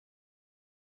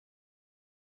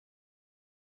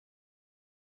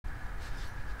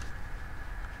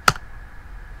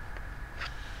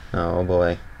Oh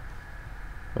boy.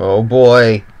 Oh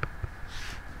boy.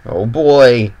 Oh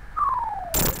boy.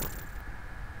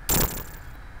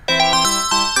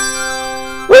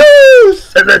 Woo!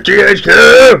 Send the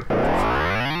GHQ!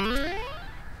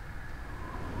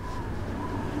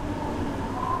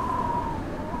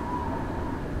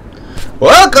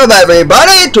 Welcome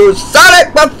everybody to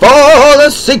Sonic Before the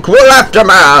Sequel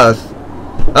Aftermath!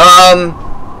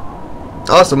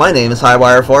 Also my name is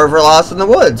Highwire4 for Lost in the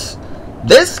Woods.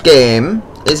 This game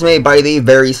is made by the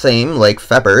very same Lake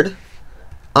Feppard.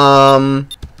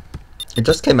 It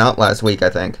just came out last week,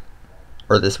 I think.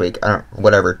 Or this week, I don't,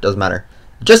 whatever, doesn't matter.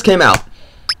 It just came out.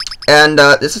 And,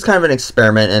 this is kind of an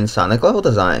experiment in Sonic level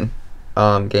design.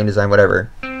 Game design, whatever.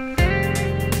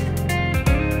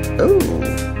 Ooh.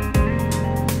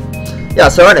 Yeah,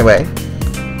 so anyway.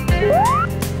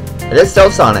 It is still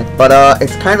Sonic, but,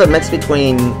 it's kind of a mix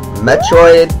between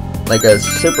Metroid, like a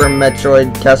Super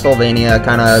Metroid, Castlevania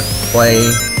kind of play,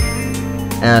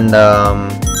 and,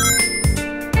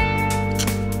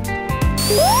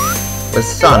 with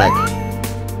Sonic,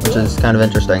 which is kind of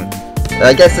interesting.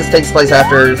 I guess this takes place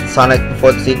after Sonic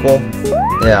Before the Sequel.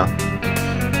 Yeah.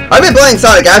 I've been playing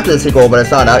Sonic after the sequel, but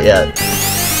it's not out yet.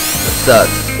 Which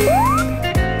sucks.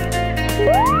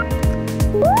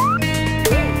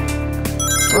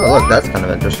 Oh, look, that's kind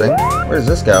of interesting. Where does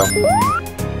this go?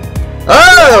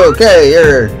 Oh, okay,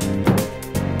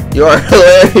 you are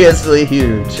hilariously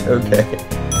huge. Okay.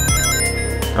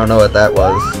 I don't know what that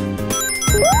was.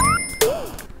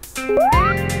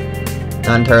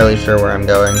 Not entirely sure where I'm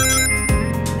going.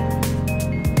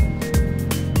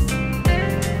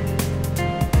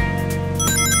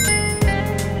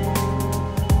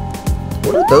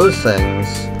 What are those things?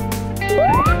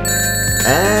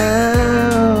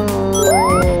 Ow!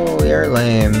 You're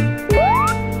lame.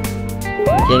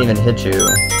 I can't even hit you.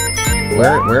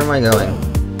 Where am I going?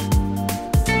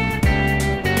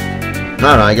 I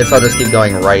don't know, I guess I'll just keep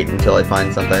going right until I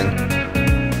find something.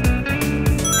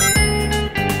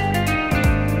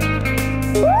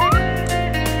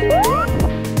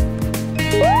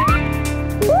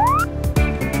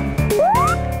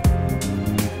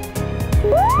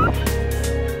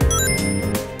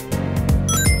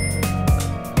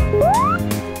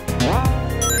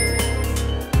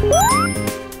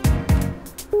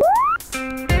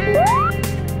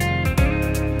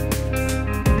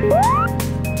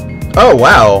 Oh,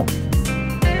 wow.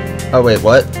 Oh, wait,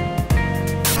 what?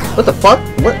 What the fuck?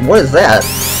 What is that?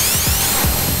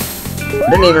 I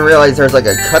didn't even realize there's like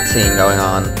a cutscene going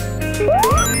on.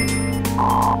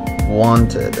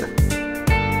 Wanted.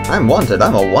 I'm wanted.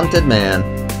 I'm a wanted man.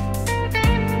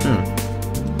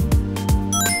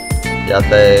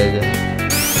 Death egg.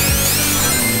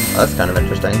 Oh, that's kind of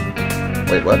interesting.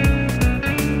 Wait, what?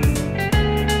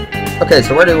 Okay,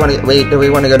 so where do we want to... Wait, do we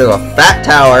want to go to a fat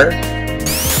tower?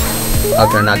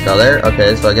 Okay, not go there?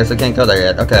 Okay, so I guess I can't go there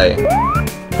yet. Okay.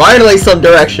 Finally some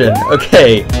direction!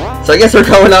 Okay. So I guess we're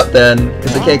going up then,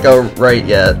 because I can't go right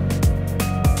yet.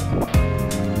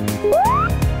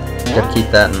 Gotta keep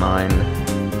that in mind.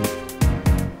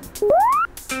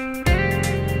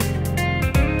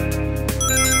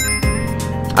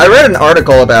 I read an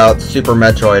article about Super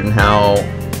Metroid and how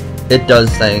it does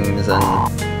things, and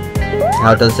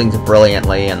how it does things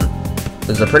brilliantly, and it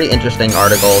was a pretty interesting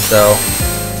article, so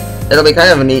it'll be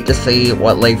kind of neat to see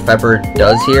what Lake Feppard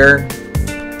does here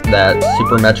that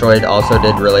Super Metroid also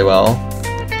did really well.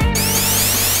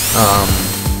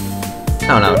 I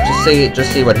don't know,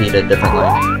 just see what he did differently.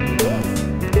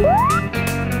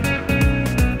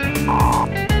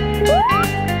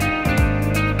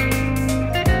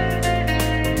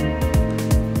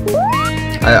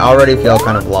 I already feel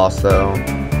kind of lost though.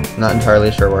 Not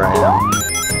entirely sure where I am.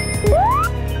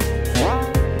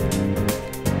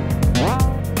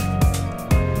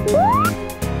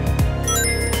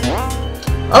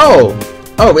 Oh!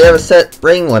 Oh, we have a set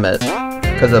ring limit.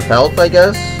 Because of health, I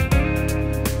guess?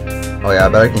 Oh yeah, I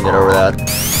bet I can get over that.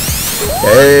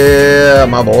 Yeah,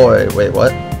 my boy. Wait,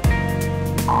 what?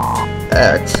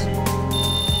 X.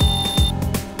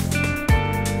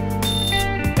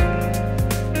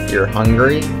 You're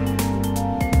hungry?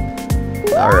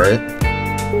 Alright.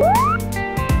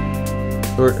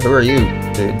 Who are you,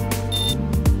 dude?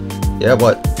 Yeah,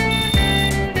 what?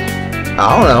 I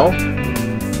don't know.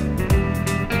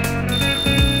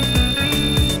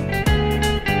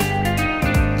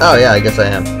 Oh yeah, I guess I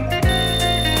am.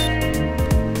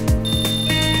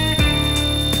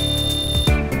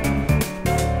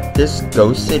 This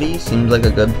ghost city seems like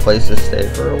a good place to stay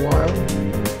for a while.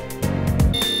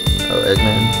 Oh,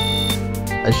 Eggman.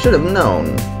 I should have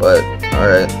known, but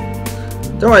alright.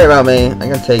 Don't worry about me. I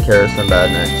can take care of some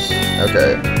badniks.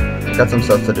 Okay. I've got some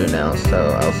stuff to do now,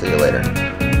 so I'll see you later.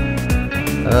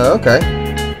 Okay.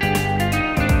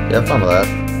 You have fun with that.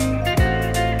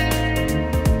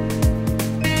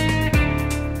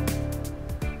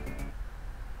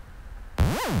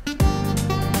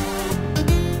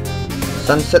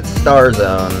 Sunset Star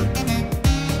Zone.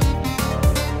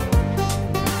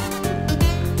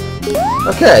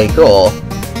 Okay, cool.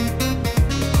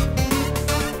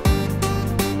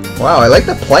 Wow, I like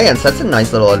the plants. That's a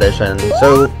nice little addition.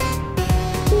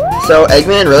 So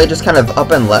Eggman really just kind of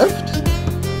up and left?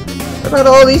 What about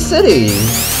all these cities?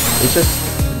 He's just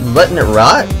letting it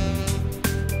rot?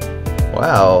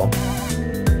 Wow.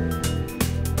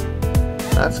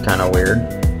 That's kind of weird.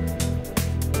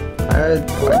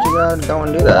 Why'd you gotta go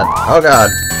and do that? Oh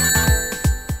god.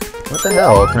 What the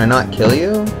hell? Can I not kill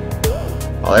you?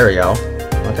 Oh, there we go.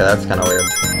 Okay, that's kind of weird.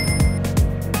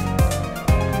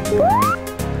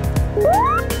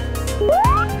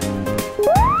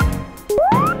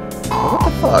 What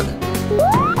the fuck?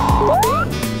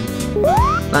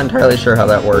 Not entirely sure how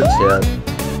that works yet.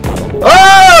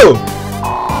 Oh!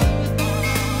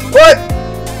 What?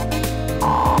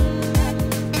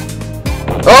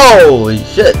 Holy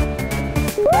shit!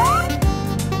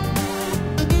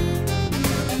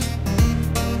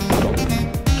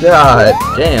 God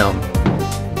damn.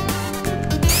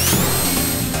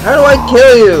 How do I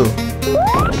kill you?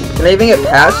 Can I even get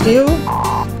past you?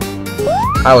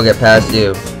 I will get past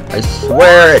you. I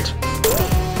swear it.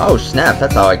 Oh snap,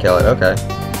 that's how I kill it. Okay.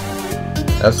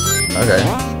 That's okay.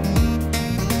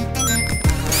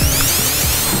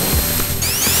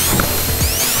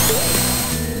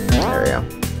 There we go.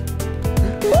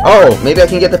 Oh, maybe I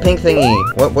can get the pink thingy.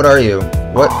 What are you?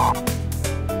 What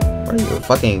are you?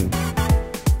 Fucking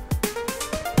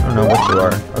I don't know what you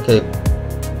are. Okay.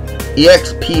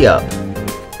 EXP up.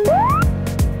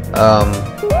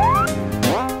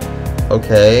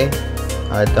 Okay.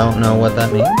 I don't know what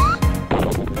that means.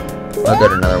 I'll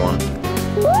get another one.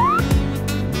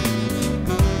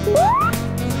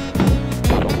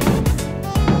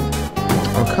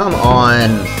 Oh, come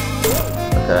on.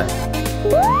 Okay.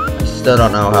 I still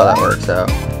don't know how that works out.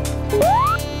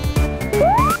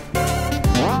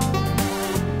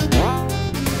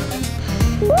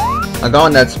 I'll go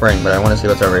in that spring, but I want to see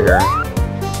what's over here.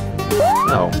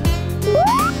 No.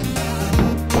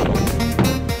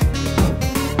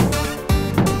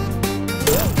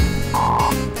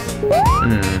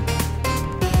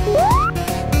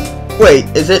 Wait,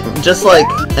 is it just like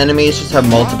enemies just have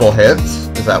multiple hits?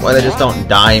 Is that why they just don't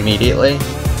die immediately?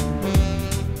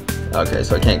 Okay,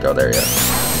 so I can't go there yet.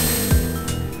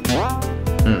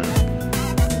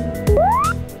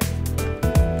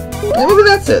 Yeah, maybe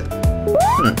that's it.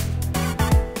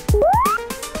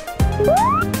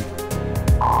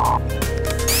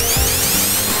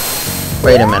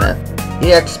 Wait a minute.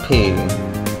 EXP.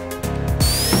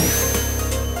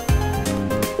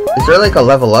 Is there like a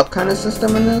level up kind of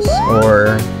system in this?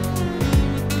 Or...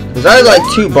 because I have like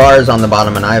 2 bars on the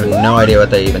bottom and I have no idea what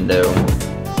they even do.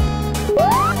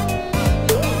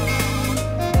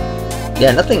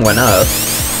 Yeah, nothing went up.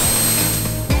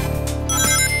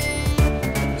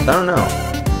 So I don't know.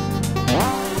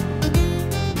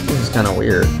 This is kind of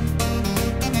weird.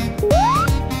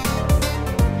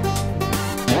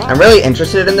 I'm really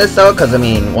interested in this though, because I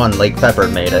mean, 1, Lake Pepper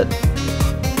made it.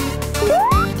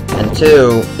 And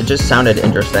 2, it just sounded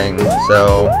interesting,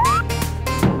 so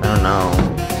I don't know.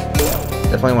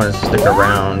 Definitely want to stick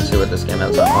around, see what this game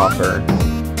has to offer.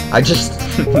 I just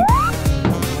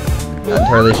not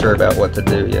entirely sure about what to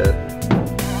do yet.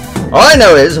 All I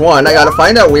know is, 1, I gotta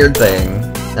find that weird thing,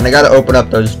 and I gotta open up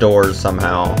those doors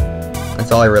somehow.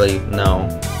 That's all I really know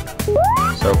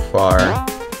so far.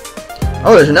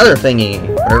 Oh, there's another thingy,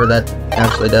 whatever that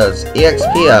actually does.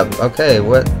 EXP up. Okay,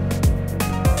 what?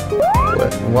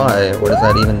 Why? What does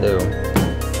that even do?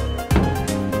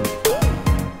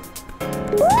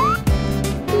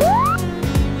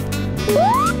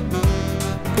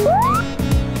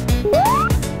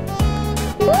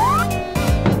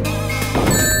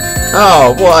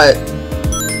 Oh, what?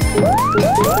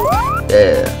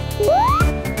 Yeah.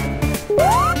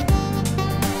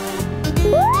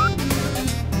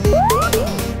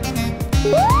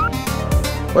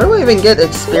 Where do I even get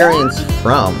experience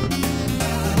from?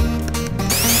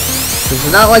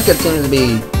 It's not like it seems to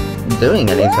be doing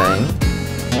anything.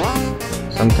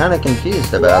 So I'm kind of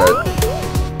confused about it.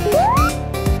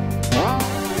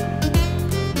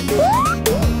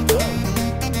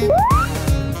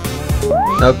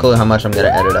 No clue how much I'm gonna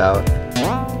edit out.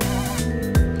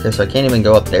 Okay, so I can't even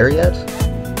go up there yet?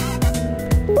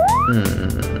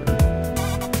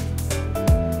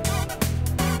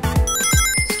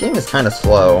 This game is kind of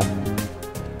slow.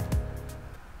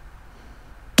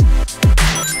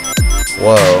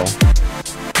 Whoa.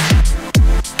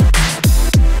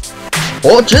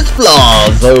 Fortress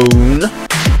Flaw Zone!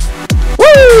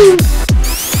 Woo!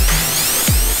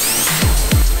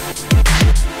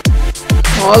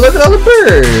 Oh, look at all the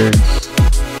birds!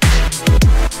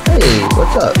 Hey,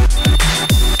 what's up?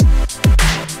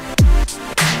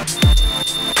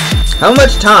 How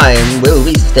much time will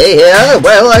we stay here?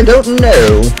 Well, I don't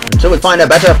know. Until we find a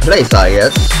better place, I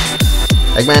guess.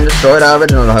 Eggman destroyed our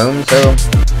original home, so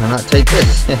why not take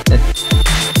this?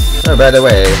 Oh, by the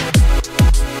way,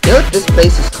 you know what this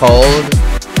place is called?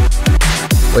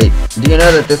 Wait, do you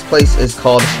know that this place is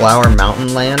called Flower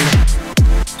Mountain Land?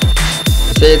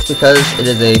 They say it's because it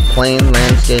is a plain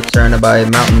landscape surrounded by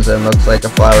mountains and looks like a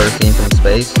flower seen from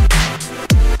space.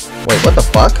 Wait, what the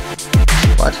fuck?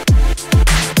 What?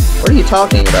 What are you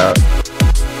talking about?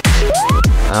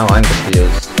 Oh, I'm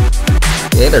confused.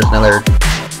 Okay, there's another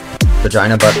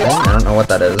vagina butt thing. I don't know what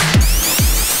that is.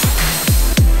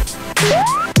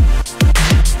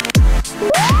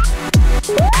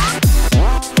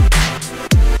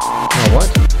 Oh, what?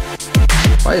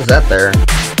 Why is that there?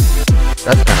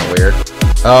 That's kind of weird.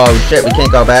 Oh shit, we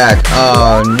can't go back.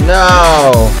 Oh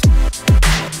no!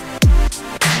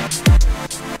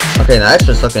 Okay, now that's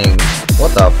just looking...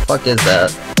 What the fuck is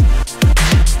that?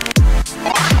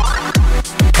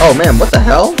 Oh man, what the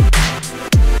hell?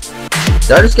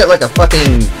 Did I just get like a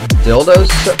fucking dildo?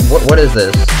 What is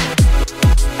this?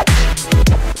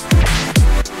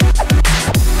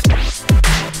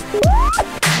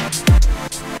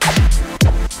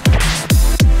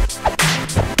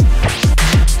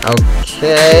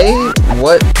 Okay,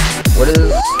 what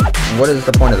is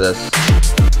the point of this?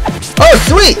 Oh,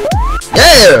 sweet!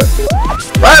 Yeah!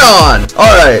 Right on!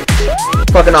 Alright.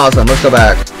 Fucking awesome, let's go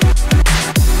back.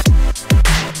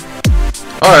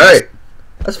 Alright.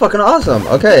 That's fucking awesome.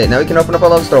 Okay, now we can open up all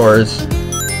those doors.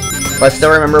 If I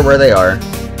still remember where they are.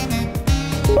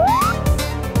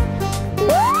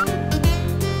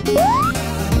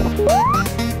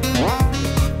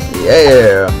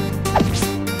 Yeah!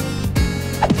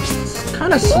 It's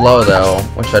kinda slow though,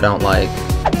 which I don't like.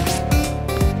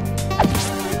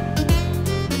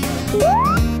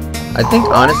 I think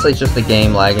honestly it's just the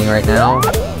game lagging right now.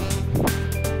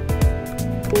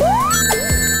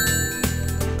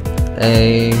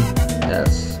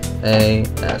 A-S.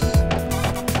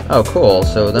 Oh, cool.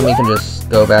 So then we can just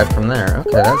go back from there.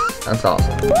 Okay, that's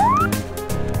awesome.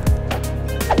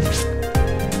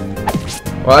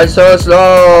 Why so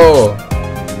slow?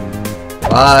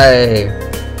 Why?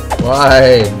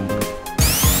 Why?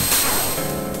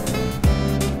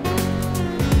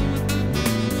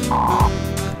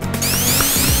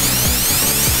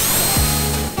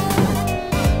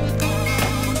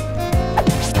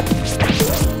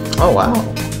 Oh, wow.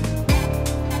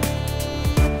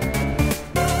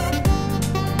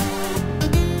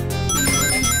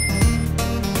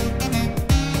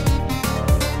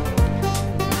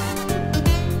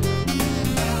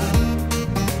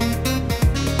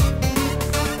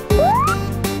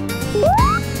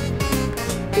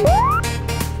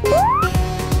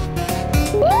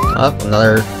 Up,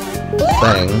 another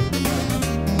thing.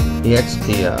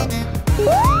 EXP up.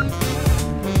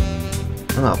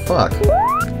 Oh, fuck.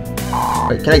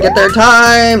 Wait, can I get there in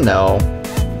time? No.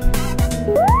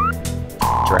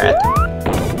 Drat.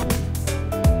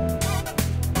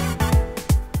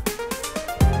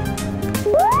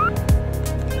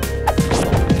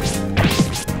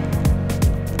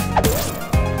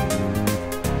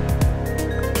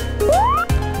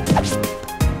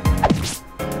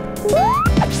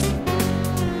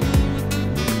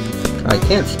 I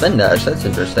can't spin dash, that's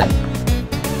interesting.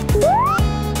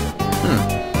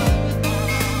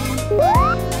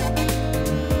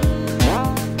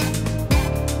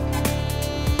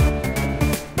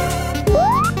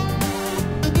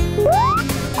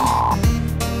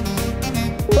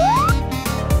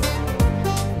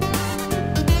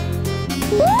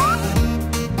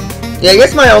 Yeah, I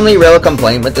guess my only real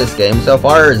complaint with this game so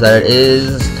far is that it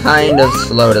is kind of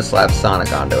slow to slap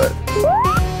Sonic onto it.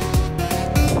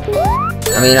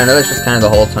 I mean, I know that's just kind of the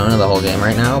whole tone of the whole game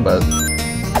right now, but...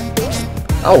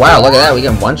 Oh wow, look at that, we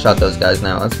can one-shot those guys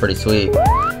now, that's pretty sweet.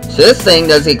 So this thing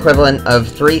does the equivalent of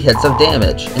 3 hits of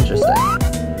damage. Interesting.